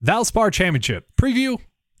Valspar Championship preview,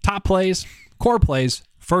 top plays, core plays,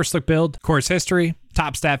 first look build, course history,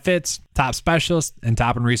 top stat fits, top specialist, and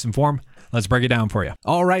top in recent form. Let's break it down for you.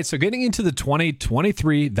 All right, so getting into the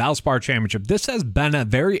 2023 Valspar Championship, this has been a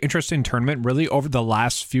very interesting tournament really over the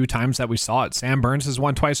last few times that we saw it. Sam Burns has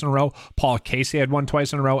won twice in a row, Paul Casey had won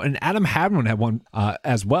twice in a row, and Adam Hadwin had won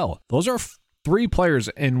as well. Those are three players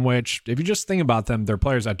in which, if you just think about them, they're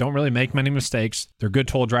players that don't really make many mistakes. They're good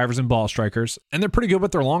toll drivers and ball strikers, and they're pretty good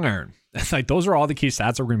with their long iron. Like, those are all the key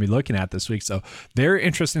stats that we're going to be looking at this week. So very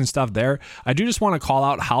interesting stuff there. I do just want to call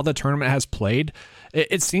out how the tournament has played.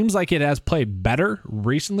 It seems like it has played better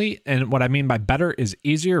recently. And what I mean by better is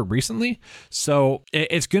easier recently. So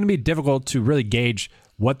it's going to be difficult to really gauge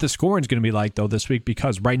what the scoring is going to be like, though, this week,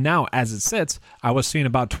 because right now, as it sits, I was seeing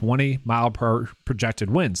about 20 mile per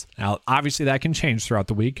projected winds. Now, obviously, that can change throughout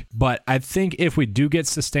the week, but I think if we do get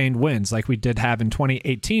sustained winds like we did have in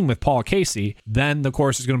 2018 with Paul Casey, then the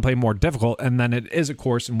course is going to play more difficult, and then it is a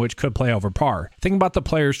course in which could play over par. Think about the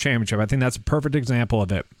Players' Championship. I think that's a perfect example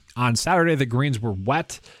of it. On Saturday, the greens were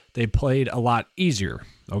wet. They played a lot easier,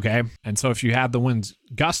 okay? And so if you have the winds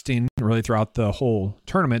gusting really throughout the whole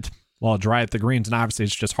tournament, well, dry at the greens, and obviously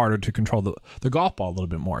it's just harder to control the golf ball a little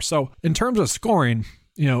bit more. So in terms of scoring,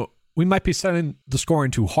 we might be setting the scoring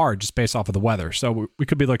too hard just based off of the weather. So we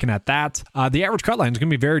could be looking at that. The average cut line is going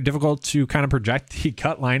to be very difficult to kind of project the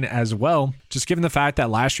cut line as well, just given the fact that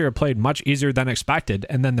last year it played much easier than expected.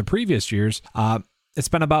 And then the previous years, it's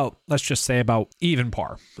been about, let's just say about even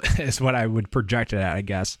par is what I would project it at, I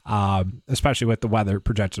guess, especially with the weather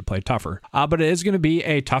projected to play tougher. But it is going to be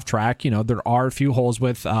a tough track. There are a few holes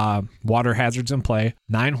with water hazards in play,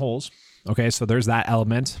 9 holes. Okay, so there's that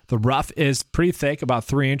element. The rough is pretty thick, about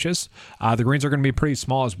 3 inches. The greens are going to be pretty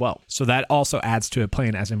small as well. So that also adds to it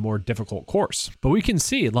playing as a more difficult course. But we can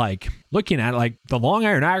see, looking at the long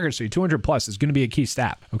iron accuracy, 200 plus is going to be a key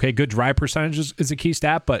stat. Okay, good drive percentage is a key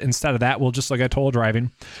stat, but instead of that, we'll just look at total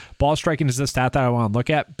driving. Ball striking is the stat that I want to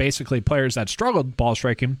look at. Basically, players that struggled ball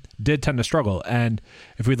striking did tend to struggle. And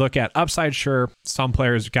if we look at upside, sure, some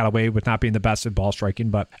players got away with not being the best at ball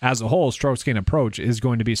striking, but as a whole, strokes gain approach is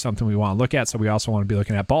going to be something we want to look at. So we also want to be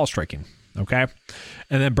looking at ball striking. Okay.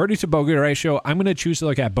 And then birdie to bogey ratio, I'm going to choose to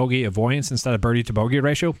look at bogey avoidance instead of birdie to bogey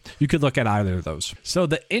ratio. You could look at either of those. So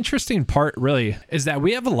the interesting part really is that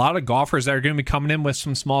we have a lot of golfers that are going to be coming in with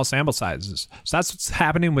some small sample sizes. So that's what's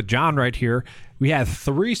happening with John right here. We had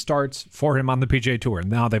 3 starts for him on the PGA Tour.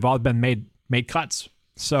 Now they've all been made cuts.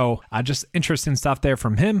 So just interesting stuff there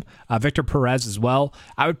from him. Victor Perez as well.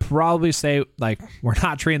 I would probably say we're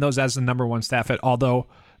not treating those as the number one stat fit, although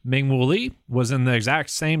Ming-Woo Lee was in the exact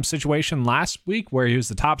same situation last week where he was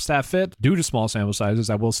the top stat fit due to small sample sizes,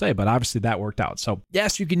 I will say, but obviously that worked out. So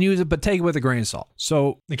yes, you can use it, but take it with a grain of salt.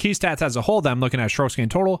 So the key stats as a whole that I'm looking at: strokes gained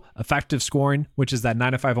total, effective scoring, which is that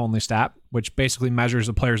 9 to 5 only stat, which basically measures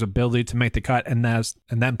a player's ability to make the cut and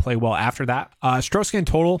then play well after that. Strokes gained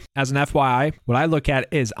total, as an FYI, what I look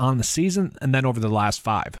at is on the season and then over the last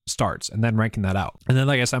 5 starts and then ranking that out. And then,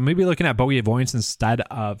 like I said, I'm maybe looking at bogey avoidance instead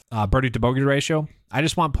of birdie to bogey ratio. I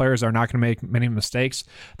just want players that are not going to make many mistakes.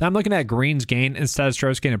 Then I'm looking at greens gain instead of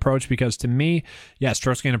strokes gain approach, because to me, yeah,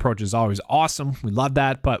 strokes gain approach is always awesome. We love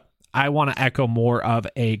that, but I want to echo more of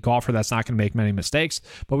a golfer that's not going to make many mistakes.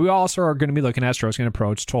 But we also are going to be looking at strokes gain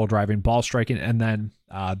approach, total driving, ball striking, and then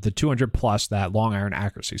the 200 plus, that long iron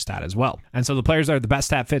accuracy stat as well. And so the players that are the best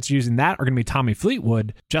stat fits using that are going to be Tommy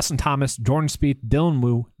Fleetwood, Justin Thomas, Jordan Spieth, Dylan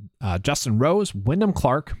Wu, Justin Rose, Wyndham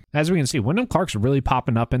Clark. As we can see, Wyndham Clark's really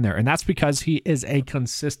popping up in there, and that's because he is a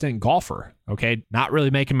consistent golfer, okay? Not really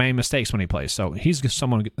making many mistakes when he plays. So he's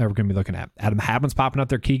someone that we're going to be looking at. Adam Hadwin's popping up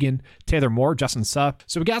there, Keegan, Taylor Moore, Justin Suh.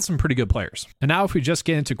 So we got some pretty good players. And now if we just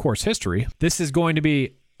get into course history, this is going to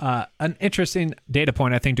be an interesting data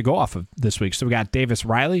point, I think, to go off of this week. So we got Davis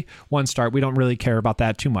Riley, 1 start. We don't really care about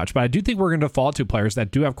that too much, but I do think we're going to default to players that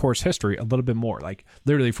do have course history a little bit more. Like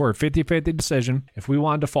literally for a 50-50 decision, if we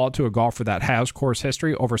want to default to a golfer that has course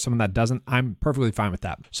history over someone that doesn't, I'm perfectly fine with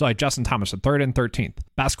that. So like Justin Thomas, the 3rd and 13th.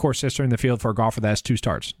 Best course history in the field for a golfer that has 2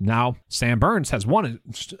 starts. Now, Sam Burns has won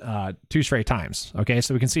it 2 straight times. Okay,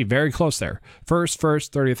 so we can see very close there. First,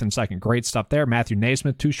 30th, and 2nd. Great stuff there. Matthew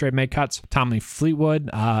Naismith, 2 straight made cuts. Tommy Fleetwood,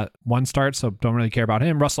 1 start, so don't really care about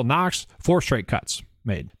him. Russell Knox, 4 straight cuts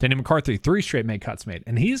made. Danny McCarthy, 3 straight made cuts made.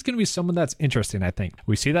 And he's going to be someone that's interesting, I think.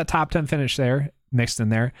 We see that top 10 finish there, mixed in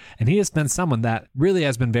there, and he has been someone that really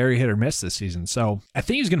has been very hit or miss this season. So I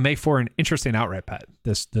think he's going to make for an interesting outright bet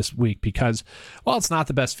this week because, well, it's not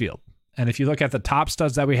the best field. And if you look at the top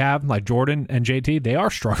studs that we have, like Jordan and JT, they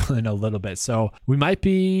are struggling a little bit. So we might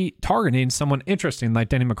be targeting someone interesting like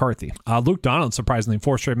Denny McCarthy. Luke Donald, surprisingly,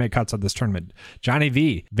 4 straight made cuts at this tournament. Johnny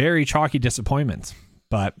V, very chalky disappointment.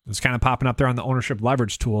 but it's kind of popping up there on the ownership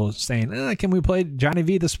leverage tool saying, can we play Johnny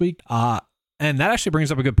V this week? And that actually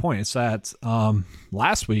brings up a good point. It's that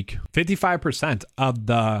last week, 55% of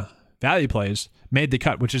the value plays made the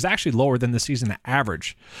cut, which is actually lower than the season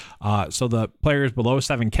average. So the players below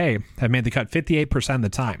 7K have made the cut 58% of the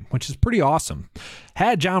time, which is pretty awesome.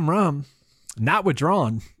 Had Jon Rahm not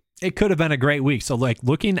withdrawn, it could have been a great week. So like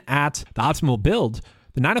looking at the optimal build,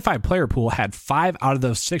 the 9-to-5 player pool had 5 out of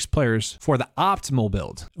those 6 players for the optimal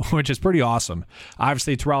build, which is pretty awesome.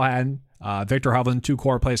 Obviously, Tyrrell Hatton, Victor Hovland, 2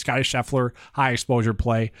 core plays, Scotty Scheffler, high exposure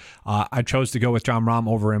play. I chose to go with Jon Rahm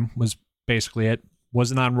over him, was basically it.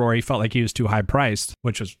 Wasn't on Rory, felt like he was too high priced,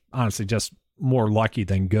 which was honestly just more lucky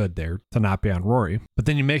than good there to not be on Rory. But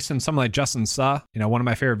then you mix in someone like Justin Suh, one of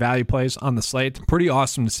my favorite value plays on the slate. Pretty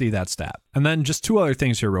awesome to see that stat. And then just 2 other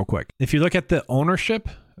things here real quick. If you look at the ownership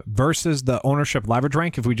versus the ownership leverage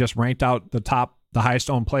rank, if we just ranked out the highest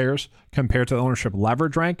owned players compared to the ownership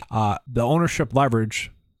leverage rank, the ownership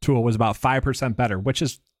leverage tool was about 5% better, which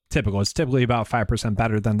is typical. It's typically about 5%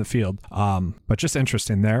 better than the field. But just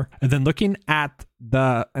interesting there. And then looking at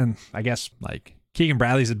and I guess like Keegan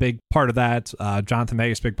Bradley's a big part of that. Jonathan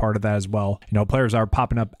Vegas a big part of that as well. Players are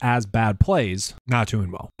popping up as bad plays, not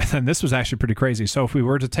doing well. And then this was actually pretty crazy. So if we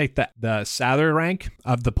were to take the salary rank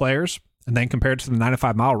of the players and then compare it to the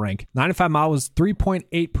 9-to-5 mile rank, 9-to-5 mile was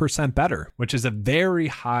 3.8% better, which is a very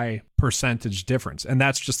high percentage difference. And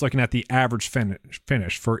that's just looking at the average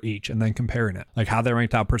finish for each and then comparing it, like how they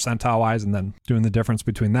ranked out percentile wise and then doing the difference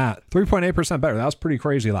between that. 3.8% better. That was pretty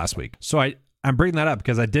crazy last week. So I'm bringing that up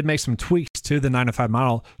because I did make some tweaks to the 9-to-5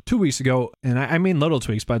 model 2 weeks ago. And I mean little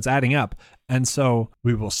tweaks, but it's adding up. And so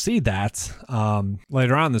we will see that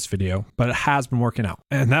later on in this video, but it has been working out.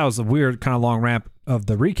 And that was a weird kind of long ramp of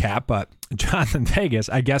the recap, but Jonathan Vegas,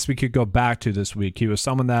 I guess we could go back to this week. He was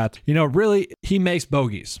someone that, really, he makes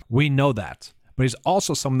bogeys. We know that. But he's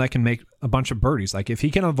also someone that can make a bunch of birdies. Like if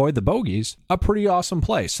he can avoid the bogeys, a pretty awesome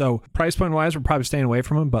play. So price point wise, we're probably staying away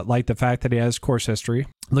from him, but like the fact that he has course history.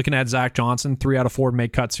 Looking at Zach Johnson, 3 out of 4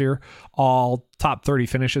 make cuts here, all top 30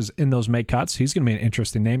 finishes in those make cuts. He's going to be an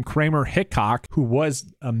interesting name. Kramer Hickok, who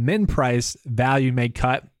was a min price value make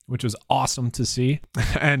cut, which was awesome to see.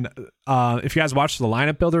 And if you guys watched the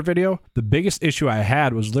lineup builder video, the biggest issue I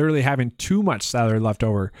had was literally having too much salary left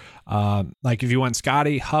over. Like if you went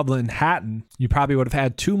Scotty, Hovland, Hatton, you probably would have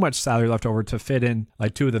had too much salary left over to fit in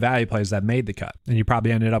like 2 of the value plays that made the cut. And you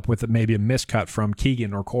probably ended up with maybe a miscut from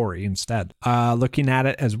Keegan or Corey instead. Looking at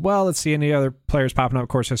it as well, let's see any other players popping up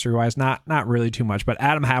course history wise. Not really too much, but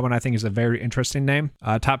Adam Hadwin I think is a very interesting name.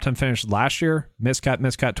 Top 10 finished last year, miscut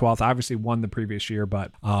 12th, obviously won the previous year,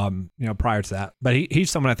 but prior to that. But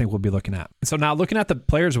he's someone I think we'll be looking at. So now looking at the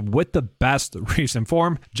players with the best recent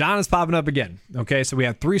form, John is popping up again. Okay, so we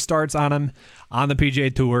have 3 starts on him on the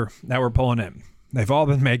PGA Tour that we're pulling in. They've all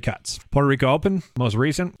been made cuts. Puerto Rico Open, most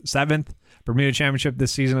recent, 7th. Bermuda Championship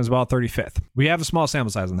this season as well, 35th. We have a small sample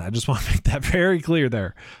size on that. I just want to make that very clear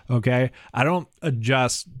there, okay? I don't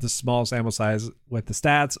adjust the small sample size with the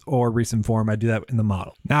stats or recent form. I do that in the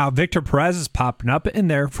model. Now, Victor Perez is popping up in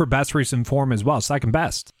there for best recent form as well, second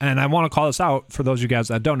best. And I want to call this out for those of you guys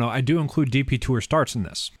that don't know. I do include DP Tour starts in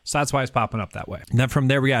this. So that's why it's popping up that way. And then from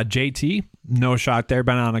there, we got JT. No shock there,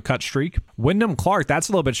 been on a cut streak. Wyndham Clark, that's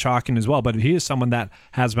a little bit shocking as well, but he is someone that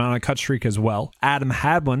has been on a cut streak as well. Adam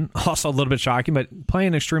Hadwin, also a little bit shocking, but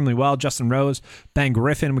playing extremely well. Justin Rose, Ben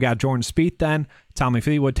Griffin, we got Jordan Spieth then, Tommy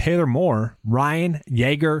Fleetwood, Taylor Moore, Ryan,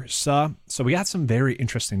 Jaeger, Suh. So we got some very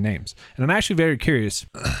interesting names. And I'm actually very curious,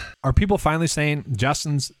 are people finally saying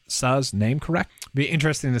Justin's Suh's name correct? Be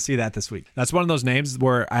interesting to see that this week. That's one of those names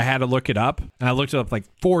where I had to look it up, and I looked it up like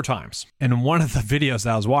 4 times. And in one of the videos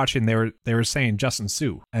that I was watching, they were saying Justin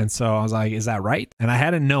Suh. And so I was like, is that right? And I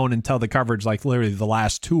hadn't known until the coverage, like literally the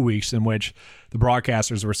last 2 weeks in which the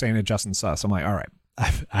broadcasters were saying it Justin Suh. So I'm like, all right.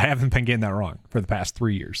 I haven't been getting that wrong for the past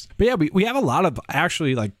 3 years. But yeah, we have a lot of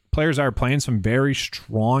actually like players that are playing some very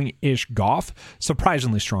strong-ish golf,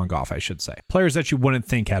 surprisingly strong golf, I should say. Players that you wouldn't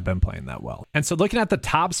think had been playing that well. And so looking at the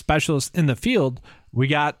top specialists in the field, we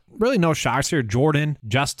got really no shocks here. Jordan,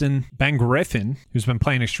 Justin, Ben Griffin, who's been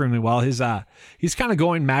playing extremely well. He's kind of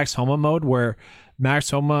going Max Homa mode where Max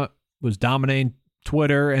Homa was dominating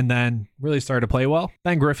Twitter and then really started to play well.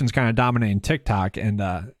 Ben Griffin's kind of dominating TikTok and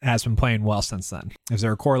has been playing well since then. Is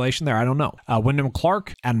there a correlation there? I don't know. Wyndham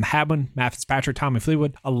Clark, Adam Hadwin, Matt Fitzpatrick, Tommy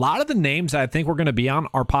Fleetwood. A lot of the names that I think we're going to be on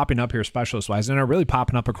are popping up here specialist-wise and are really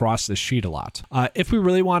popping up across this sheet a lot. If we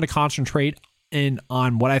really want to concentrate in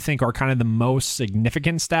on what I think are kind of the most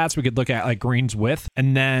significant stats, we could look at like greens width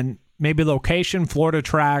and then maybe location, Florida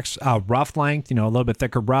tracks, rough length, a little bit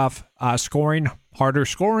thicker rough, scoring, harder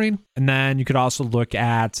scoring. And then you could also look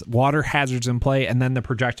at water hazards in play and then the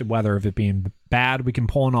projected weather of it being bad. We can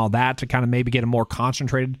pull in all that to kind of maybe get a more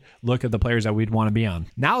concentrated look at the players that we'd want to be on.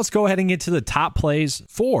 Now let's go ahead and get to the top plays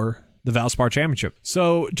for the Valspar Championship.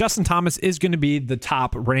 So Justin Thomas is going to be the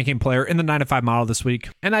top ranking player in the 9-5 model this week.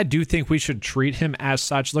 And I do think we should treat him as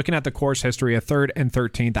such. Looking at the course history of 3rd and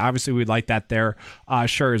 13th, obviously we'd like that there.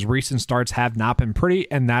 Sure, his recent starts have not been pretty,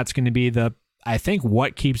 and that's going to be I think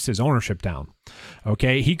what keeps his ownership down.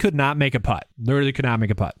 Okay, he could not make a putt. Literally could not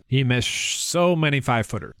make a putt. He missed so many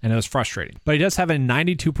 5-footer, and it was frustrating. But he does have a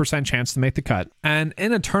 92% chance to make the cut. And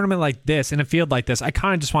in a tournament like this, in a field like this, I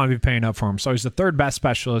kind of just want to be paying up for him. So he's the 3rd best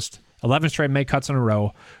specialist, 11 straight make cuts in a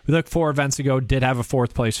row. We looked 4 events ago, did have a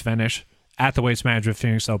 4th place finish at the Waste Management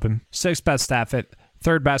Phoenix Open. 6th best stat fit,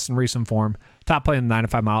 3rd best in recent form, top play in the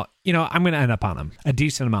 9-5 mile. I'm going to end up on him a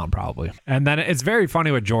decent amount probably. And then it's very funny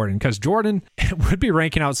with Jordan because Jordan would be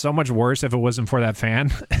ranking out so much worse if it wasn't for that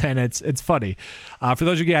fan. And it's funny. For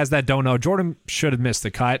those of you guys that don't know, Jordan should have missed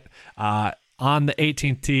the cut. On the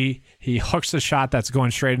 18th tee, he hooks the shot that's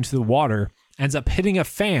going straight into the water, ends up hitting a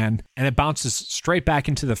fan, and it bounces straight back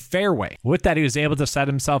into the fairway. With that, he was able to set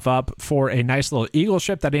himself up for a nice little eagle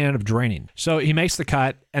ship that he ended up draining. So he makes the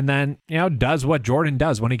cut and then, does what Jordan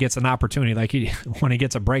does when he gets an opportunity, when he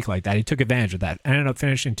gets a break like that. He took advantage of that and ended up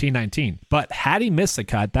finishing T19. But had he missed the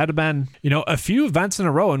cut, that'd have been, a few events in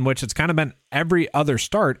a row in which it's kind of been every other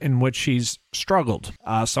start in which he's struggled.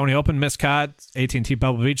 Sony Open missed cut, AT&T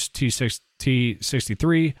Pebble Beach,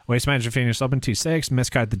 T63, Waste Management Phoenix Open, T6,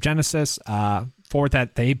 missed cut at the Genesis, 4th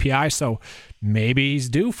at the API. So maybe he's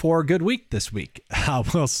due for a good week this week.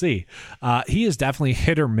 We'll see. He is definitely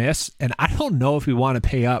hit or miss, and I don't know if we want to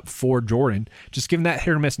pay up for Jordan, just given that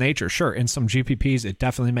hit or miss nature. Sure, in some GPPs, it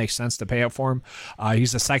definitely makes sense to pay up for him.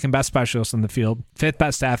 He's the 2nd best specialist in the field, 5th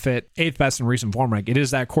best stat fit, 8th best in recent form rank. It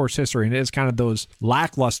is that course history, and it is kind of those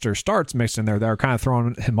lackluster starts mixed in there that are kind of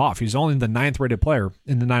throwing him off. He's only the 9th rated player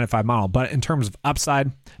in the 9-5 model, but in terms of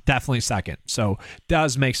upside, definitely 2nd. So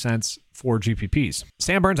does make sense for GPPs.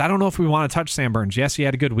 Sam Burns, I don't know if we want to touch Sam Burns. Yes, he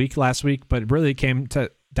had a good week last week, but it really came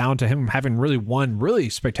down to him having really one really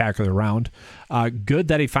spectacular round. Good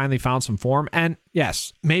that he finally found some form. And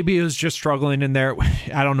yes, maybe he was just struggling in there.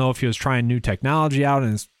 I don't know if he was trying new technology out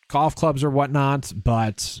in his golf clubs or whatnot,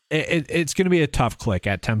 but it's going to be a tough click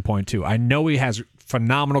at 10.2. I know he has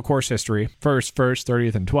phenomenal course history, first,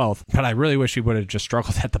 30th, and 12th, but I really wish he would have just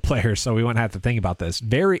struggled at the Players so we wouldn't have to think about this.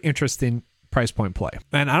 Very interesting price point play.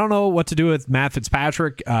 And I don't know what to do with Matt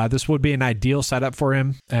Fitzpatrick. This would be an ideal setup for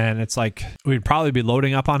him. And it's like, we'd probably be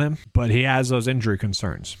loading up on him, but he has those injury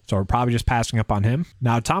concerns. So we're probably just passing up on him.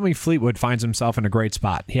 Now, Tommy Fleetwood finds himself in a great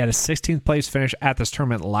spot. He had a 16th place finish at this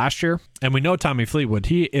tournament last year. And we know Tommy Fleetwood,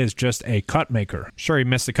 he is just a cut maker. Sure, he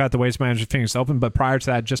missed the cut the Waste Management Phoenix Open, but prior to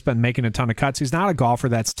that, just been making a ton of cuts. He's not a golfer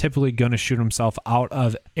that's typically going to shoot himself out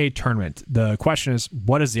of a tournament. The question is,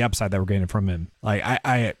 what is the upside that we're getting from him?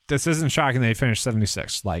 This isn't shocking that he finished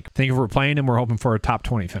 76. I think if we're playing him, we're hoping for a top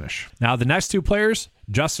 20 finish. Now, the next 2 players,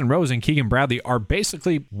 Justin Rose and Keegan Bradley, are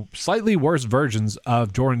basically slightly worse versions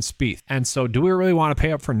of Jordan Spieth. And so do we really want to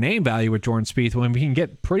pay up for name value with Jordan Spieth when we can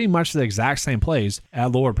get pretty much the exact same plays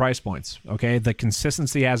at lower price points? Okay, the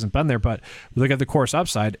consistency hasn't been there, but we look at the course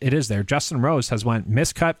upside, it is there. Justin Rose has went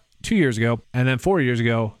miscut 2 years ago, and then 4 years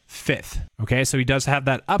ago, 5th. Okay, so he does have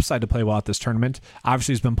that upside to play well at this tournament.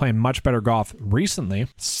 Obviously, he's been playing much better golf recently.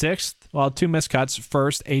 6th, 2 miscuts,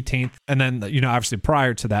 1st, 18th, and then, obviously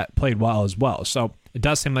prior to that, played well as well. So it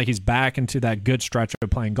does seem like he's back into that good stretch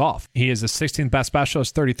of playing golf. He is the 16th best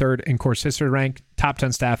specialist, 33rd in course history rank, top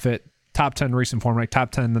 10 stat fit, top 10 recent form rank,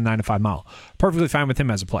 top 10 in the 9-5 mile. Perfectly fine with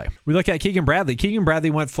him as a play. We look at Keegan Bradley. Keegan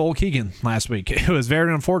Bradley went full Keegan last week. It was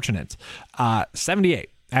very unfortunate.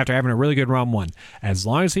 78. After having a really good round 1. As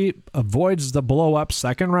long as he avoids the blow-up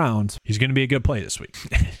second round, he's going to be a good play this week.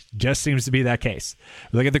 Just seems to be that case.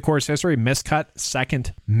 Look at the course history. Miscut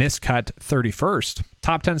 2nd, miscut 31st.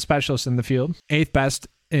 Top 10 specialist in the field. 8th best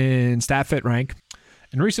in stat fit rank.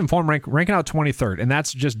 In recent form ranking out 23rd, and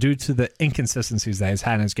that's just due to the inconsistencies that he's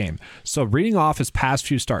had in his game. So reading off his past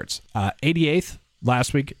few starts, 88th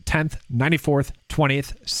last week, 10th, 94th,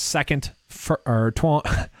 20th, 2nd,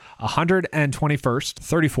 121st,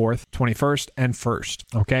 34th, 21st, and 1st.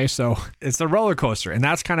 Okay, so it's a roller coaster, and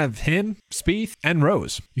that's kind of him, Spieth, and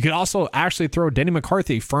Rose. You could also actually throw Denny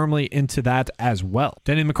McCarthy firmly into that as well.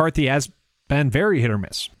 Denny McCarthy has been very hit or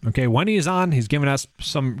miss. Okay, when he's on, he's given us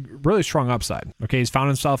some really strong upside. Okay, he's found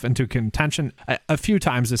himself into contention a few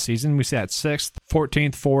times this season. We see that 6th,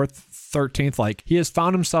 14th, 4th, 13th. Like, he has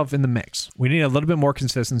found himself in the mix. We need a little bit more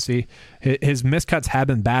consistency. His miscuts have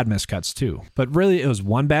been bad miscuts too, but really it was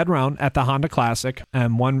one bad round at the Honda Classic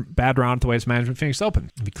and one bad round at the Waste Management Phoenix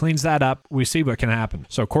Open. If he cleans that up, we see what can happen.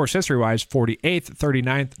 So course history wise, 48th,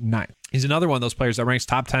 39th, 9th. He's another one of those players that ranks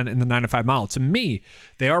top 10 in the 9 to 5 mile. To me,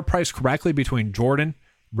 they are priced correctly between Jordan,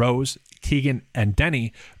 Rose, Keegan, and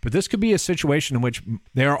Denny, but this could be a situation in which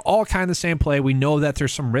they are all kind of the same play. We know that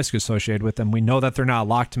there's some risk associated with them. We know that they're not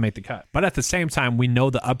locked to make the cut, but at the same time, we know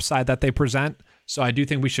the upside that they present. So I do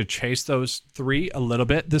think we should chase those three a little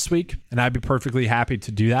bit this week, and I'd be perfectly happy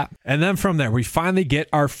to do that. And then from there, we finally get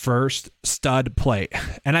our first stud play.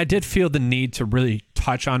 And I did feel the need to really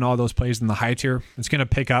touch on all those plays in the high tier. It's going to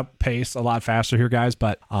pick up pace a lot faster here, guys,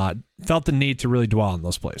 but felt the need to really dwell on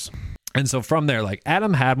those plays. And so from there, like,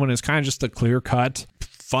 Adam Hadwin is kind of just a clear cut,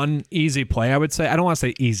 fun, easy play, I would say. I don't want to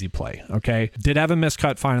say easy play, okay? Did have a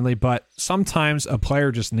miscut finally, but sometimes a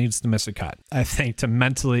player just needs to miss a cut, I think, to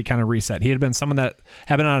mentally kind of reset. He had been someone that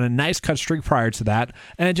had been on a nice cut streak prior to that,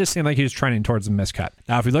 and it just seemed like he was trending towards a miscut.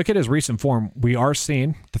 Now, if we look at his recent form, we are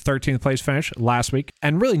seeing the 13th place finish last week,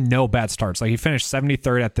 and really no bad starts. Like, he finished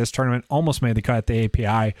 73rd at this tournament, almost made the cut at the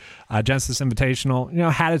API. Genesis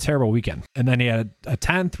Invitational, had a terrible weekend. And then he had a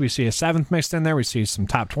 10th. We see a 7th mixed in there. We see some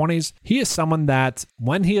top 20s. He is someone that,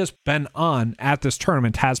 when he has been on at this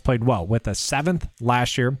tournament, has played well, with a 7th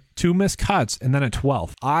last year, 2 missed cuts, and then a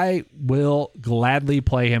 12th. I will gladly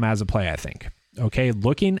play him as a play, I think. Okay,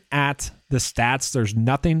 looking at the stats, there's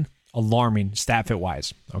nothing alarming stat fit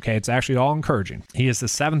wise. Okay, it's actually all encouraging. He is the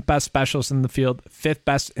 7th best specialist in the field, 5th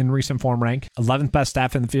best in recent form rank, 11th best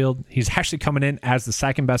staff in the field. He's actually coming in as the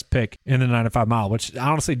 2nd best pick in the 9 to 5 mile, which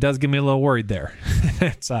honestly does give me a little worried there.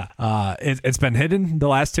 It's been hidden the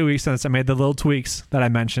last 2 weeks since I made the little tweaks that I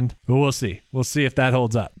mentioned, but we'll see. We'll see if that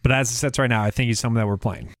holds up. But as it sits right now, I think he's someone that we're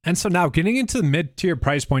playing. And so now getting into the mid-tier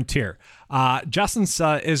price point tier, Justin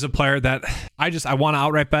Suh is a player that I want to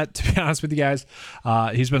outright bet, to be honest with you guys.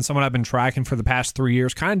 He's been someone I've been tracking for the past 3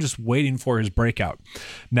 years, kind of just waiting for his breakout.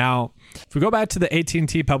 Now, if we go back to the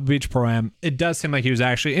AT&T Pebble Beach Pro-Am, it does seem like he was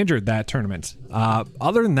actually injured that tournament.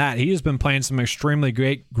 Other than that, he has been playing some extremely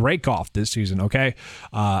great golf this season, okay?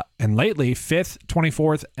 And lately, 5th,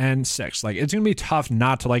 24th, and 6th. Like, it's going to be tough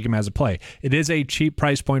not to like him as a play. It is a cheap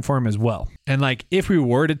price point for him as well. And, like, if we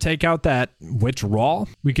were to take out that withdrawal,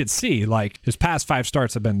 we could see, like, his past 5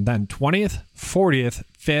 starts have been then 20th, 40th,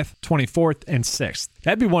 5th, 24th, and 6th.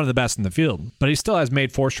 That'd be one of the best in the field, but he still has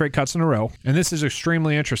made 4 straight cuts in a row, and this is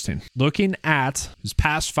extremely interesting. Looking at his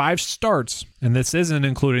past 5 starts, and this isn't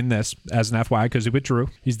including this as an FYI because he withdrew,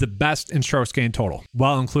 he's the best in strokes gained total,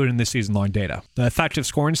 while including the season-long data. The effective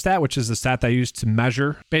scoring stat, which is the stat that I use to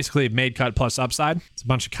measure basically made cut plus upside, it's a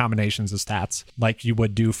bunch of combinations of stats like you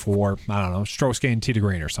would do for, I don't know, strokes gained tee to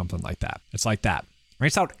green or something like that. It's like that.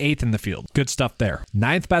 Ranks out 8th in the field. Good stuff there.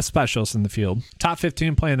 9th best specialist in the field. Top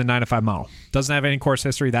 15 playing the 9 to 5 mile. Doesn't have any course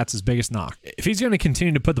history. That's his biggest knock. If he's going to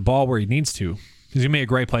continue to put the ball where he needs to, he's going to be a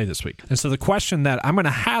great play this week. And so the question that I'm going to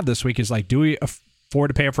have this week is, like, do we afford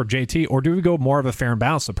to pay up for JT, or do we go more of a fair and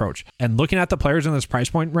balanced approach? And looking at the players in this price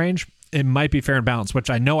point range, it might be fair and balanced, which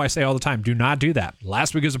I know I say all the time. Do not do that.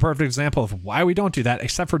 Last week is a perfect example of why we don't do that,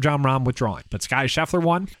 except for Jon Rahm withdrawing. But Scottie Scheffler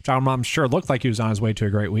won. Jon Rahm sure looked like he was on his way to a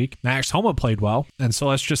great week. Max Homa played well. And so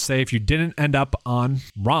let's just say if you didn't end up on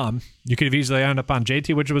Rahm, you could have easily ended up on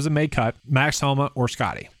JT, which was a made cut, Max Homa, or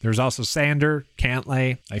Scottie. There's also Sander,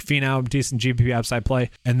 Cantlay, Finau, decent GPP upside play.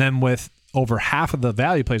 And then with over half of the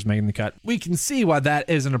value plays making the cut, we can see why that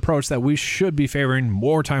is an approach that we should be favoring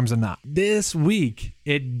more times than not. This week,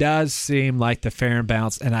 it does seem like the fair and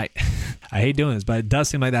balanced, and I hate doing this, but it does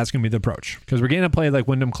seem like that's going to be the approach because we're getting a play like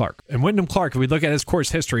Wyndham Clark. And Wyndham Clark, if we look at his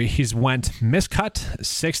course history, he's went miscut,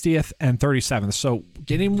 60th, and 37th. So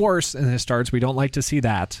getting worse in his starts. We don't like to see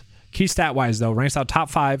that. Key stat wise, though, ranks out top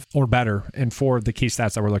 5 or better in 4 of the key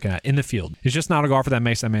stats that we're looking at in the field. He's just not a golfer that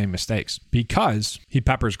makes that many mistakes because he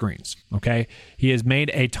peppers greens. Okay. He has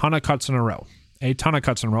made a ton of cuts in a row.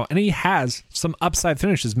 And he has some upside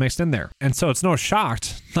finishes mixed in there. And so it's no shock,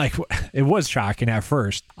 like it was shocking at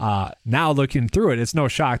first. Now looking through it, it's no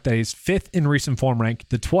shock that he's 5th in recent form rank,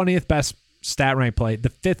 the 20th best stat rank play, the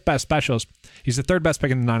 5th best specialist. He's the 3rd best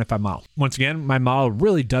pick in the 9 to 5 mile. Once again, my model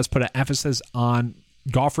really does put an emphasis on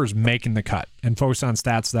golfers making the cut and focus on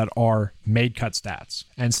stats that are made cut stats.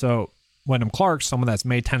 And so Wyndham Clark, someone that's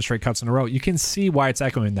made 10 straight cuts in a row, you can see why it's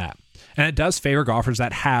echoing that. And it does favor golfers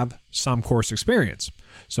that have some course experience.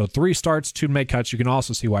 So 3 starts, 2 make cuts. You can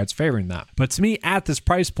also see why it's favoring that. But to me, at this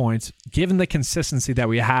price point, given the consistency that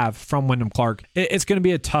we have from Wyndham Clark, it's going to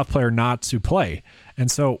be a tough player not to play. And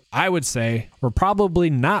so I would say we're probably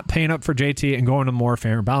not paying up for JT and going to a more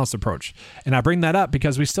fair and balanced approach. And I bring that up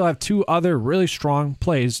because we still have 2 other really strong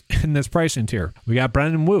plays in this pricing tier. We got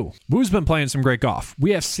Brendan Wu. Wu's been playing some great golf.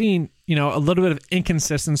 We have seen, a little bit of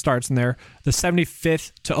inconsistent starts in there. The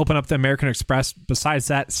 75th to open up the American Express. Besides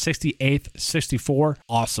that, 68th, 64.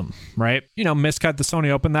 Awesome, right? Miscut the Sony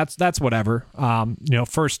Open. That's whatever.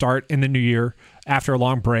 First start in the new year after a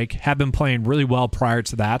long break. Have been playing really well prior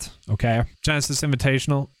to that. Okay. Genesis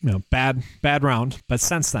Invitational, bad round. But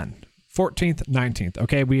since then, 14th, 19th.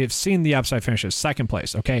 Okay. We have seen the upside finishes, second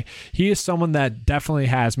place. Okay. He is someone that definitely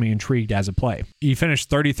has me intrigued as a play. He finished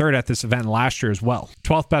 33rd at this event last year as well.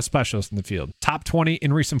 12th best specialist in the field. Top 20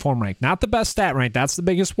 in recent form rank. Not the best stat rank. That's the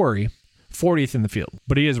biggest worry. 40th in the field.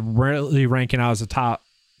 But he is really ranking out as a top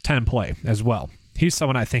 10 play as well. He's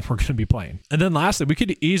someone I think we're going to be playing. And then lastly, we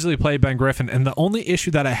could easily play Ben Griffin. And the only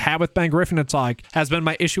issue that I have with Ben Griffin, has been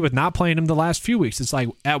my issue with not playing him the last few weeks. It's like,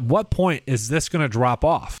 at what point is this going to drop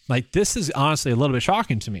off? Like, this is honestly a little bit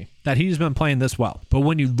shocking to me that he's been playing this well. But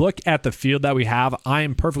when you look at the field that we have, I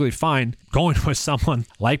am perfectly fine going with someone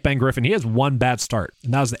like Ben Griffin. He has 1 bad start,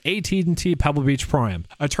 and that was the AT&T Pebble Beach Pro-Am,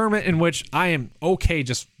 a tournament in which I am okay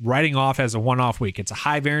just writing off as a one-off week. It's a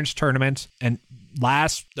high variance tournament, and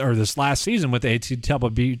this last season with the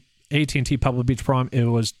AT&T Pebble Beach Pro-Am, it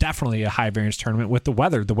was definitely a high variance tournament with the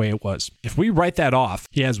weather the way it was. If we write that off,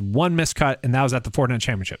 he has 1 miscut, and that was at the Fortinet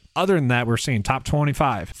Championship. Other than that, we're seeing top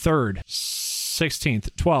 25, 3rd,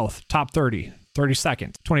 16th, 12th, top 30,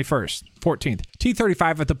 32nd, 21st, 14th,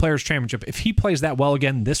 T35 at the Players Championship. If he plays that well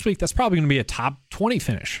again this week, that's probably going to be a top 20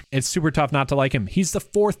 finish. It's super tough not to like him. He's the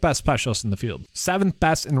 4th best specialist in the field, 7th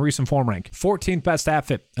best in recent form rank, 14th best at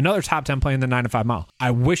fit, another top 10 play in the 9 to 5 mile.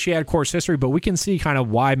 I wish he had course history, but we can see kind of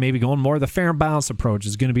why maybe going more of the fair and balanced approach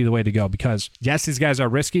is going to be the way to go, because yes, these guys are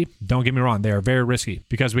risky. Don't get me wrong. They are very risky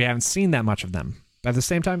because we haven't seen that much of them. But at the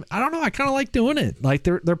same time, I don't know. I kind of like doing it. Like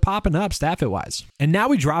they're popping up stat fit wise. And now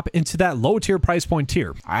we drop into that low tier price point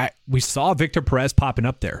tier. We saw Victor Perez popping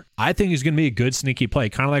up there. I think he's going to be a good sneaky play,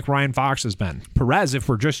 kind of like Ryan Fox has been. Perez, if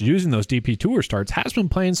we're just using those DP Tour starts, has been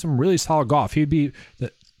playing some really solid golf. He'd be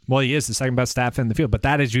he is the 2nd best stat fit in the field, but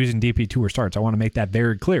that is using DP Tour starts. I want to make that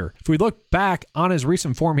very clear. If we look back on his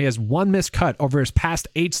recent form, he has 1 missed cut over his past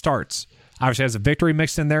 8 starts. Obviously has a victory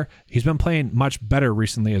mixed in there. He's been playing much better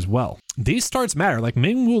recently as well. These starts matter. Like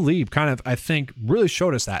Mingwoo Lee kind of, I think, really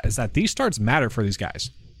showed us is that these starts matter for these guys.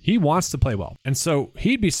 He wants to play well. And so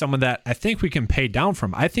he'd be someone that I think we can pay down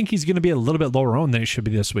from. I think he's going to be a little bit lower owned than he should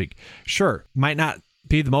be this week. Sure, might not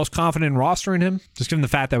be the most confident in rostering him, just given the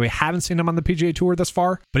fact that we haven't seen him on the PGA Tour thus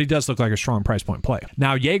far, but he does look like a strong price point play.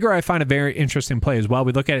 Now, Jaeger, I find a very interesting play as well.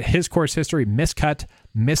 We look at his course history, miscut,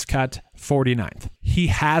 49th. He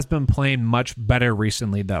has been playing much better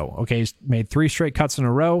recently, though. Okay, he's made 3 straight cuts in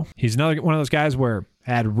a row. He's another one of those guys where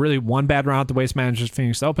had really 1 bad round at the Waste Managers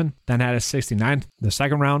Phoenix Open, then had a 69th the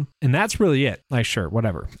second round, and that's really it. Like, sure,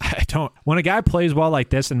 whatever. When a guy plays well like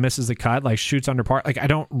this and misses the cut, like shoots under par, like I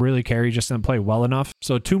don't really care. He just didn't play well enough.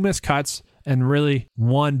 So 2 missed cuts and really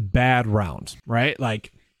 1 bad round, right?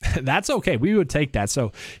 Like, that's okay. We would take that.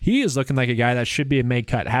 So he is looking like a guy that should be a made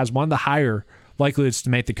cut, has one of the higher likelihoods to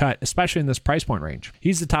make the cut, especially in this price point range.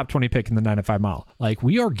 He's the top 20 pick in the 9 to 5 mile. Like,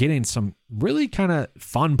 we are getting some really kind of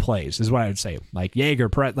fun plays is what I would say. Like Jaeger,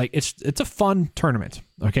 Perez, like it's a fun tournament,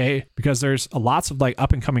 okay? Because there's lots of like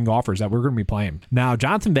up and coming golfers that we're going to be playing. Now,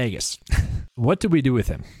 Jonathan Vegas, what did we do with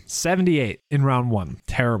him? 78 in round 1.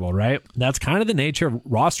 Terrible, right? That's kind of the nature of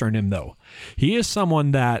rostering him though. He is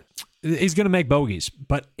someone that he's going to make bogeys,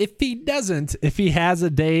 but if he doesn't, if he has a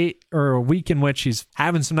day or a week in which he's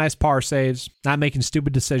having some nice par saves, not making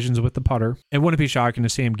stupid decisions with the putter, it wouldn't be shocking to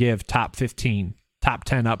see him give top 15, top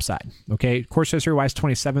 10 upside. Okay. Course history wise,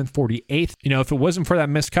 27th, 48th. If it wasn't for that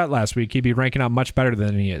missed cut last week, he'd be ranking out much better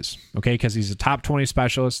than he is. Okay. Because he's a top 20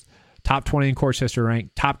 specialist, top 20 in course history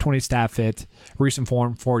rank, top 20 stat fit, recent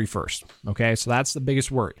form, 41st. Okay, so that's the biggest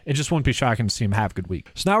worry. It just wouldn't be shocking to see him have a good week.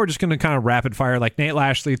 So now we're just going to kind of rapid fire, like Nate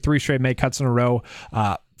Lashley, 3 straight make cuts in a row,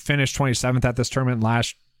 finished 27th at this tournament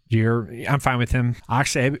last year. I'm fine with him.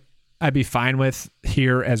 Actually, I'd be fine with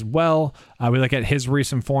here as well. We look at his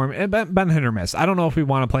recent form, it been hit or miss. I don't know if we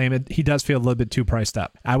want to play him. He does feel a little bit too priced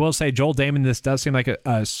up. I will say Joel Damon, this does seem like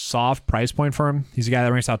a soft price point for him. He's a guy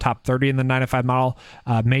that ranks out top 30 in the 9-5 model,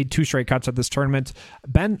 made 2 straight cuts at this tournament.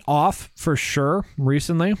 Been off for sure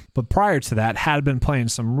recently, but prior to that had been playing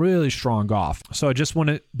some really strong golf. So it just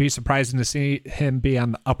wouldn't be surprising to see him be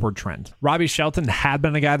on the upward trend. Robbie Shelton had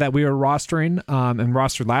been a guy that we were rostering and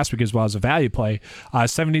rostered last week as well as a value play,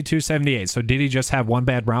 72-78. So did he just have one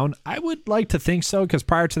bad round? I would like to think so, because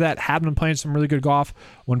prior to that had been playing some really good golf.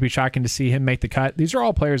 Wouldn't be shocking to see him make the cut. These are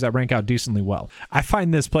all players that rank out decently well. I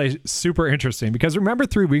find this play super interesting because remember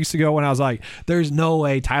 3 weeks ago when I was like, there's no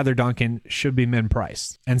way Tyler Duncan should be min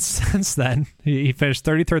priced. And since then, he finished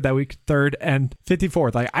 33rd that week, 3rd and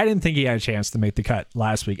 54th. Like, I didn't think he had a chance to make the cut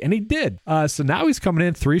last week, and he did. So now he's coming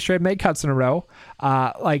in 3 straight make cuts in a row.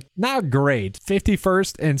 Like, not great.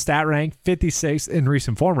 51st in stat rank, 56th in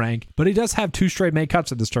recent form rank, but he does have 2 straight make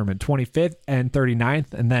cuts at this tournament, 25th and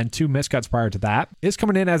 39th, and then 2 miscuts prior to that. Is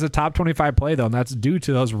coming in as a top 25 play though, and that's due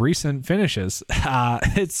to those recent finishes.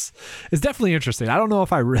 It's definitely interesting. I don't know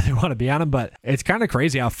if I really want to be on him, but it's kind of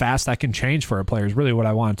crazy how fast that can change for a player is really what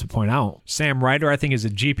I wanted to point out. Sam Ryder, I think, is a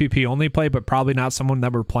GPP only play, but probably not someone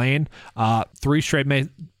that we're playing. 3 straight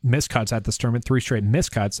miscuts at this tournament, 3 straight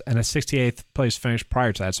miscuts, and a 68th place finish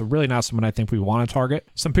prior to that. So really not someone I think we want to target.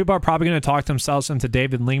 Some people are probably going to talk themselves into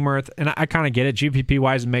David Lingmerth, and I kind of get it. GPP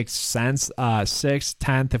wise, it makes sense. 6th,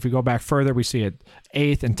 10th. If we go back further, we see it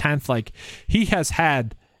 8th and 10th. Like, he has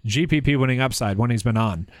had GPP winning upside when he's been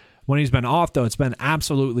on. When he's been off, though, it's been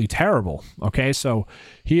absolutely terrible. Okay, so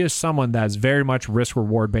he is someone that's very much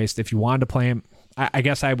risk-reward based. If you wanted to play him, I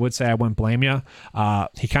guess I would say I wouldn't blame you.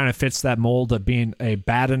 He kind of fits that mold of being a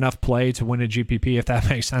bad enough play to win a GPP, if that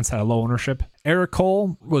makes sense, at a low ownership. Eric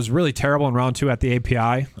Cole was really terrible in round 2 at the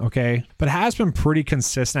API, okay, but has been pretty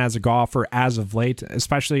consistent as a golfer as of late,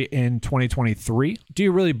 especially in 2023. Do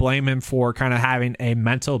you really blame him for kind of having a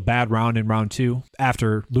mental bad round in round 2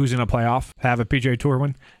 after losing a playoff, have a PGA Tour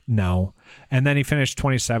win? No. And then he finished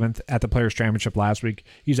 27th at the Players' Championship last week.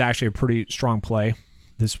 He's actually a pretty strong play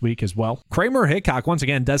this week as well. Kramer Hickok, once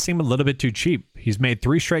again, does seem a little bit too cheap. He's made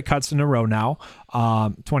 3 straight cuts in a row now,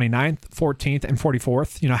 29th, 14th, and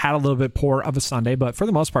 44th. Had a little bit poor of a Sunday, but for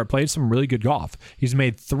the most part, played some really good golf. He's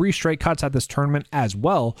made 3 straight cuts at this tournament as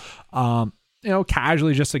well.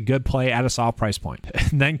 Casually just a good play at a soft price point.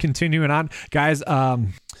 And then continuing on, guys,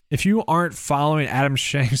 if you aren't following Adam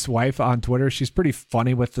Shank's wife on Twitter, she's pretty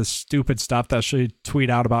funny with the stupid stuff that she'll tweet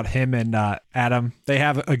out about him and Adam. They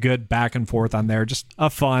have a good back and forth on there. Just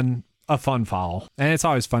a fun follow. And it's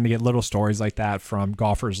always fun to get little stories like that from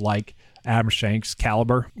golfers like Adam Shank's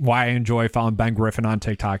caliber. Why I enjoy following Ben Griffin on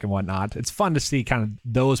TikTok and whatnot. It's fun to see kind of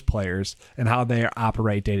those players and how they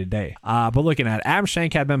operate day to day. But looking at it, Adam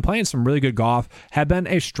Shank had been playing some really good golf, had been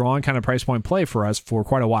a strong kind of price point play for us for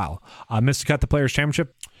quite a while. Missed to cut the Players'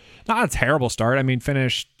 Championship. Not a terrible start. I mean,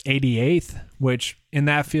 finished 88th, which in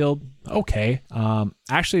that field, okay.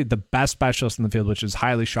 Actually, the best specialist in the field, which is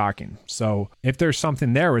highly shocking. So if there's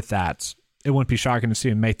something there with that, it wouldn't be shocking to see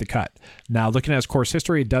him make the cut. Now, looking at his course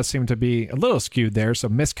history, it does seem to be a little skewed there. So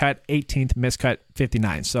miscut 18th, miscut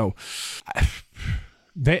 59. So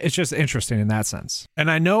it's just interesting in that sense. And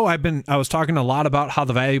I know I was talking a lot about how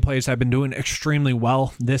the value plays have been doing extremely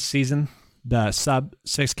well this season, the sub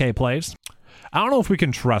 6K plays. I don't know if we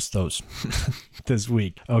can trust those this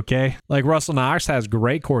week, okay? Like Russell Knox has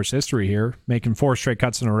great course history here, making 4 straight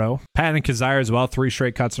cuts in a row. Patton Kizzire as well, 3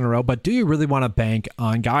 straight cuts in a row. But do you really want to bank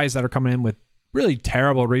on guys that are coming in with really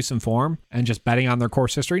terrible recent form and just betting on their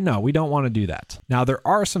course history? No, we don't want to do that. Now, there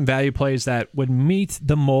are some value plays that would meet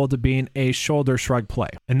the mold of being a shoulder shrug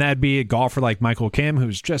play. And that'd be a golfer like Michael Kim,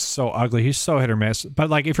 who's just so ugly. He's so hit or miss. But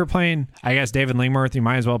like if you're playing, I guess, David Lingmerth, you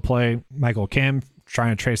might as well play Michael Kim,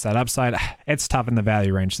 trying to trace that upside. It's tough in the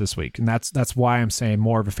value range this week, and that's why I'm saying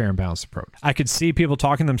more of a fair and balanced approach. I could see people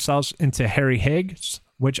talking themselves into Harry Higgs,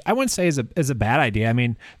 which I wouldn't say is a bad idea. I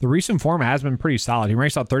mean, the recent form has been pretty solid. He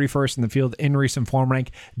ranks out 31st in the field in recent form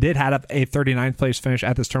rank, did have a 39th place finish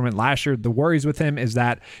at this tournament last year. The worries with him is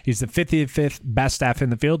that he's the 55th best staff in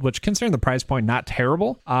the field, which considering the price point, not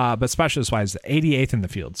terrible, but specialist-wise, 88th in the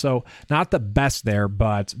field. So not the best there,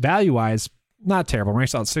 but value-wise, not terrible.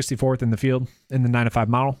 Ranks out 64th in the field in the 9-5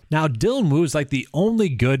 model. Now, Dylan Wu is like the only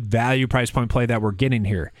good value price point play that we're getting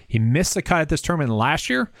here. He missed the cut at this tournament last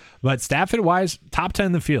year, but Stafford-wise, top 10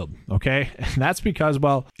 in the field, okay? And that's because,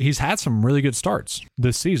 well, he's had some really good starts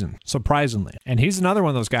this season, surprisingly. And he's another one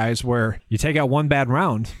of those guys where you take out one bad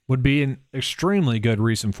round, would be in extremely good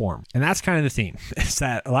recent form. And that's kind of the theme, is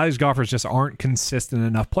that a lot of these golfers just aren't consistent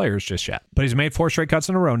enough players just yet. But he's made 4 straight cuts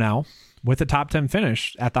in a row now. with a top 10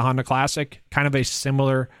 finish at the Honda Classic, kind of a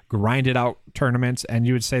similar grinded out tournament, and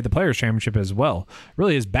you would say the Players Championship as well.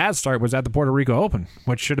 Really, his bad start was at the Puerto Rico Open,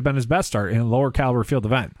 which should have been his best start in a lower caliber field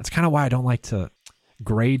event. That's kind of why I don't like to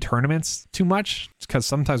grade tournaments too much. It's because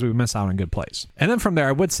sometimes we miss out on good plays. And then from there,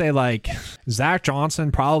 I would say like Zach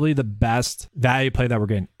Johnson, probably the best value play that we're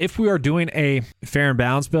getting. If we are doing a fair and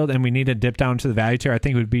balanced build and we need to dip down to the value tier, I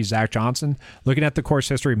think it would be Zach Johnson. Looking at the course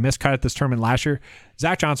history, miscut at this tournament last year.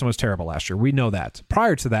 Zach Johnson was terrible last year. We know that.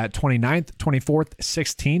 Prior to that, 29th, 24th,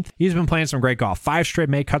 16th, he's been playing some great golf. 5 straight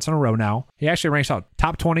make cuts in a row now. He actually ranks out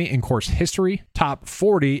top 20 in course history, top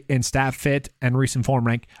 40 in stat fit and recent form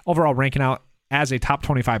rank, overall ranking out as a top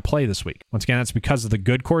 25 play this week. Once again, that's because of the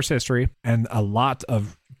good course history and a lot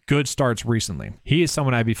of good starts recently. He is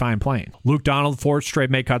someone I'd be fine playing. Luke Donald, 4 straight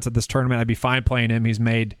make cuts at this tournament. I'd be fine playing him. He's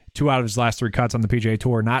made 2 out of his last 3 cuts on the PGA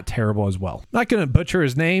Tour. Not terrible as well. Not going to butcher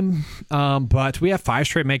his name, but we have 5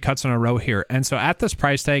 straight make cuts in a row here. And so at this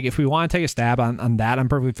price tag, if we want to take a stab on that, I'm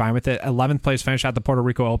perfectly fine with it. 11th place finish at the Puerto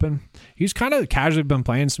Rico Open. He's kind of casually been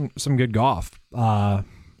playing some good golf.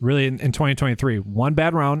 Really in 2023. 1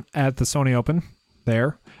 bad round at the Sony Open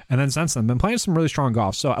there. And then since then, been playing some really strong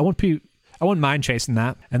golf. So I wouldn't mind chasing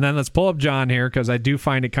that. And then let's pull up John here because I do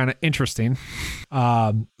find it kind of interesting.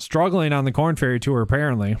 Struggling on the Korn Ferry Tour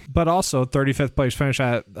apparently, but also 35th place finish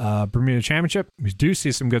at Bermuda Championship. We do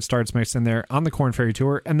see some good starts mixed in there on the Korn Ferry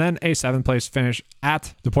Tour, and then a 7th place finish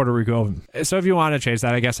at the Puerto Rico Open. So if you want to chase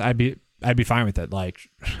that, I guess I'd be fine with it. Like,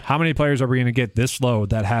 how many players are we going to get this low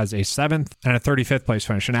that has a 7th and a 35th place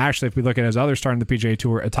finish? And actually, if we look at his other start in the PGA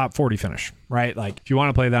Tour, a top 40 finish, right? Like, if you want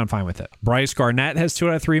to play that, I'm fine with it. Bryce Garnett has 2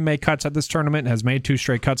 out of 3 make cuts at this tournament, has made 2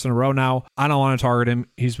 straight cuts in a row now. I don't want to target him.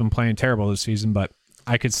 He's been playing terrible this season, but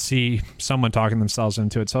I could see someone talking themselves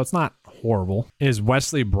into it, so it's not horrible. Is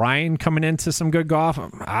Wesley Bryan coming into some good golf?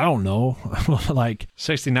 I don't know. Like,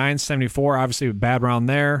 69, 74, obviously a bad round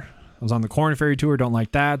there. I was on the Korn Ferry Tour, don't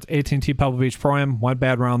like that. AT&T Pebble Beach Pro-Am, 1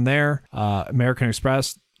 bad round there. American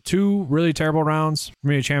Express, 2 really terrible rounds.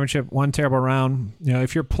 Bermuda Championship, 1 terrible round. You know,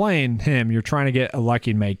 if you're playing him, you're trying to get a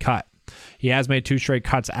lucky made cut. He has made 2 straight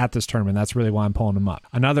cuts at this tournament. That's really why I'm pulling him up.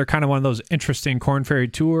 Another kind of one of those interesting Korn Ferry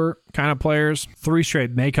Tour kind of players. 3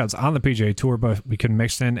 straight make cuts on the PGA Tour, but we can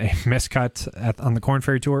mix in a miscut on the Korn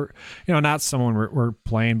Ferry Tour. You know, not someone we're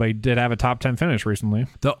playing, but he did have a top 10 finish recently.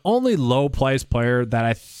 The only low price player that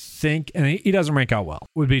I think, and he doesn't rank out well,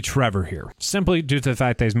 would be Trevor here, simply due to the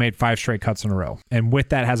fact that he's made 5 straight cuts in a row, and with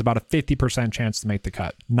that has about a 50% chance to make the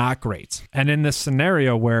cut. Not great. And in this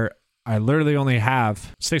scenario where I literally only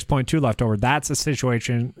have 6.2 left over, that's a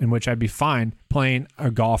situation in which I'd be fine playing a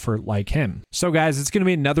golfer like him. So guys, it's going to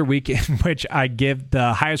be another week in which I give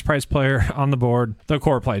the highest priced player on the board the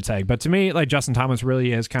core play tag. But to me, like, Justin Thomas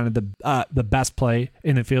really is kind of the best play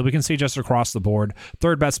in the field. We can see just across the board,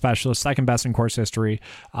 3rd best specialist, 2nd best in course history,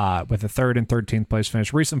 with a 3rd and 13th place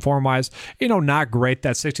finish. Recent form wise, you know, not great.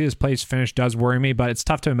 That 60th place finish does worry me, but it's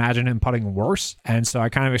tough to imagine him putting worse. And so I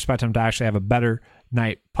kind of expect him to actually have a better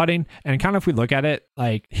night putting. And kind of, if we look at it,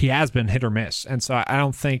 like, he has been hit or miss. And so I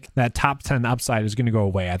don't think that top 10 upside is going to go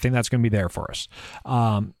away. I think that's going to be there for us.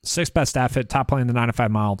 6th best stat fit, top play in the 9-5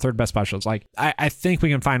 mile, 3rd best specials. Like, I think we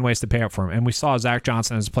can find ways to pay up for him. And we saw Zach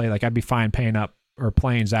Johnson as play. Like, I'd be fine paying up or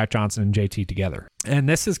playing Zach Johnson and JT together. And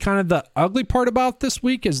this is kind of the ugly part about this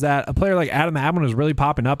week, is that a player like Adam Adwin is really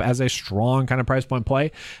popping up as a strong kind of price point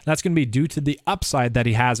play. That's going to be due to the upside that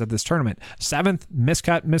he has at this tournament. 7th,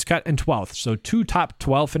 miscut, and 12th. So 2 top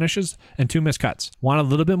 12 finishes and 2 miscuts. Want a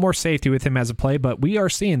little bit more safety with him as a play, but we are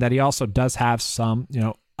seeing that he also does have some, you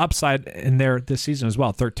know, upside in there this season as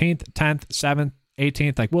well. 13th, 10th, 7th,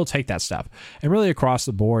 18th, like, we'll take that stuff. And really across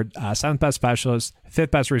the board, 7th best specialist,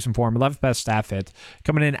 5th best recent form, 11th best stat fit,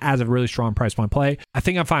 coming in as a really strong price point play. I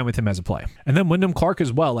think I'm fine with him as a play. And then Wyndham Clark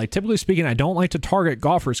as well. Like, typically speaking, I don't like to target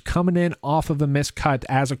golfers coming in off of a miscut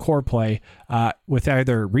as a core play with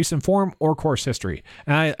either recent form or course history.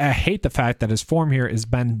 And I hate the fact that his form here has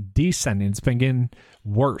been descending. It's been getting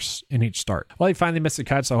worse in each start. Well, he finally missed a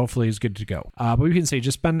cut, so hopefully he's good to go. But we can see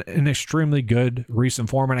just been an extremely good recent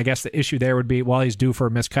form. And I guess the issue there would be, well, he's due for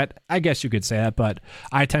a miscut. I guess you could say that, but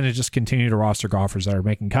I tend to just continue to roster golfers that are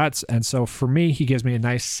making cuts. And so for me, he gives me a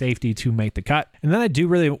nice safety to make the cut. And then I do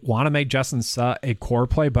really want to make Justin Suh a core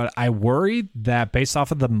play, but I worry that based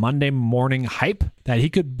off of the Monday morning hype, that he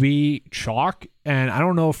could be chalk. And I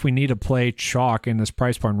don't know if we need to play chalk in this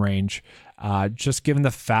price point range just given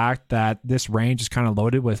the fact that this range is kind of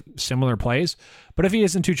loaded with similar plays. But if he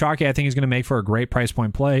isn't too chalky, I think he's going to make for a great price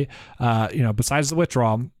point play. Besides the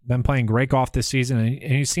withdrawal, been playing great golf this season, and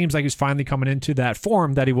he seems like he's finally coming into that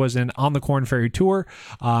form that he was in on the Korn Ferry Tour.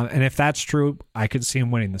 And if that's true, I could see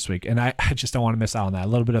him winning this week. And I just don't want to miss out on that. A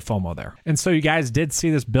little bit of FOMO there. And so you guys did see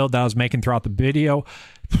this build that I was making throughout the video.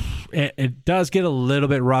 It does get a little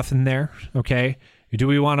bit rough in there, okay? Do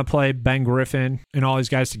we want to play Ben Griffin and all these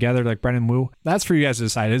guys together like Brendan Wu? That's for you guys to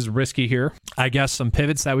decide. It is risky here. I guess some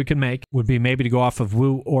pivots that we could make would be maybe to go off of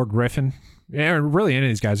Wu or Griffin. Yeah, really any of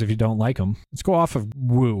these guys if you don't like them. Let's go off of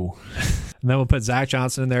Wu. And then we'll put Zach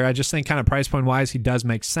Johnson in there. I just think kind of price point wise, he does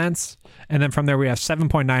make sense. And then from there, we have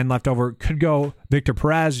 7.9 left over. Could go Victor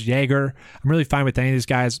Perez, Jaeger. I'm really fine with any of these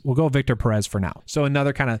guys. We'll go Victor Perez for now. So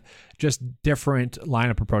another kind of just different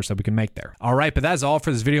lineup approach that we can make there. All right, but that's all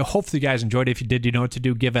for this video. Hopefully you guys enjoyed it. If you did, you know what to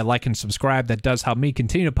do. Give a like and subscribe. That does help me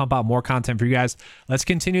continue to pump out more content for you guys. Let's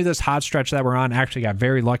continue this hot stretch that we're on. Actually got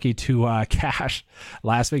very lucky to cash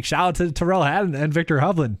last week. Shout out to Terrell Haddon and Victor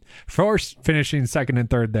Hovland for finishing second and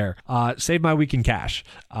third there. Saved my week in cash.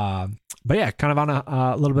 But yeah, kind of on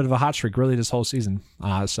a little bit of a hot streak really this whole season.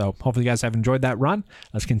 So hopefully you guys have enjoyed that run.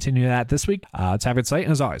 Let's continue that this week. Let's have a good slate.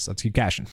 And as always, let's keep cashing.